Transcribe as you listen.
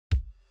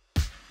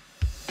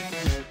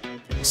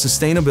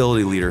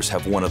Sustainability leaders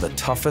have one of the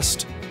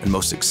toughest and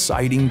most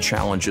exciting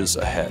challenges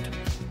ahead,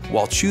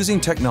 while choosing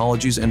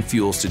technologies and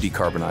fuels to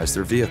decarbonize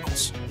their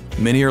vehicles.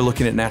 Many are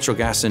looking at natural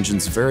gas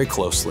engines very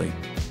closely,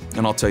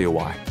 and I'll tell you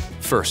why.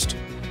 First,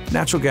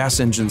 natural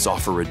gas engines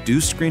offer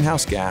reduced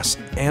greenhouse gas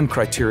and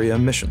criteria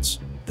emissions.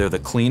 They're the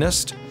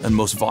cleanest and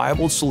most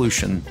viable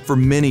solution for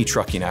many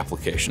trucking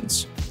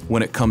applications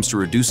when it comes to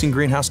reducing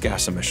greenhouse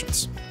gas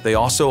emissions. They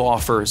also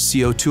offer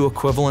CO2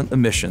 equivalent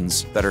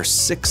emissions that are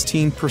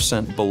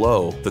 16%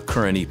 below the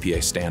current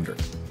EPA standard.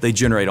 They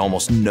generate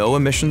almost no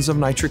emissions of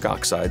nitric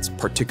oxides,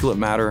 particulate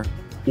matter,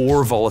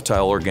 or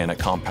volatile organic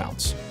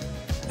compounds.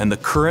 And the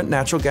current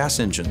natural gas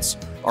engines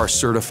are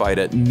certified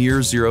at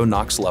near zero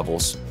NOx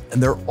levels,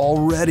 and they're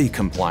already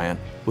compliant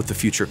with the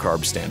future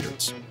CARB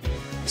standards.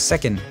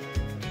 Second,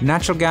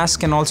 natural gas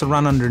can also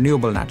run on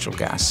renewable natural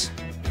gas.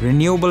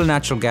 Renewable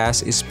natural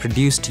gas is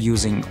produced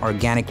using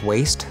organic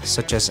waste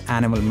such as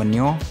animal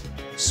manure,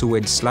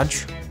 sewage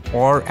sludge,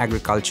 or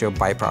agriculture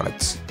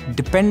byproducts.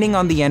 Depending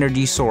on the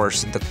energy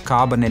source, the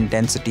carbon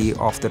intensity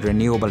of the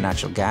renewable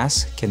natural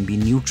gas can be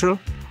neutral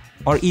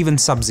or even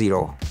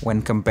sub-zero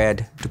when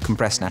compared to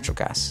compressed natural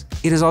gas.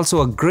 It is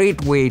also a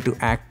great way to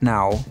act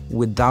now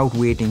without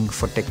waiting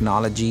for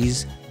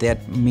technologies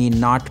that may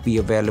not be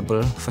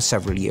available for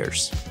several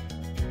years.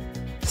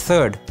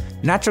 Third,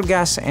 natural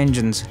gas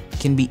engines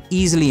can be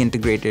easily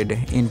integrated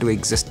into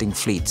existing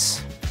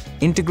fleets.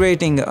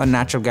 Integrating a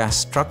natural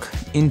gas truck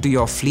into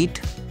your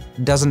fleet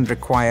doesn't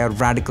require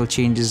radical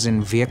changes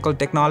in vehicle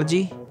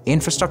technology,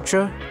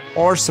 infrastructure,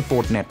 or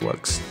support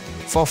networks.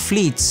 For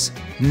fleets,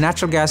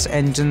 natural gas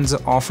engines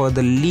offer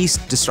the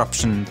least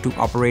disruption to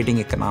operating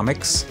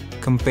economics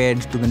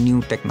compared to the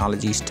new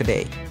technologies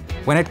today.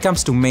 When it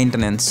comes to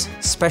maintenance,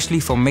 especially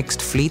for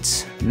mixed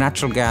fleets,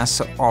 natural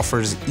gas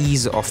offers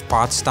ease of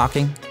parts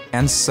stocking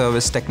and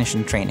service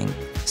technician training,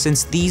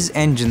 since these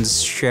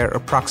engines share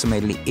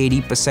approximately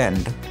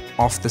 80%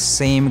 of the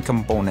same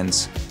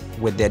components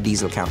with their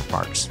diesel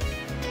counterparts.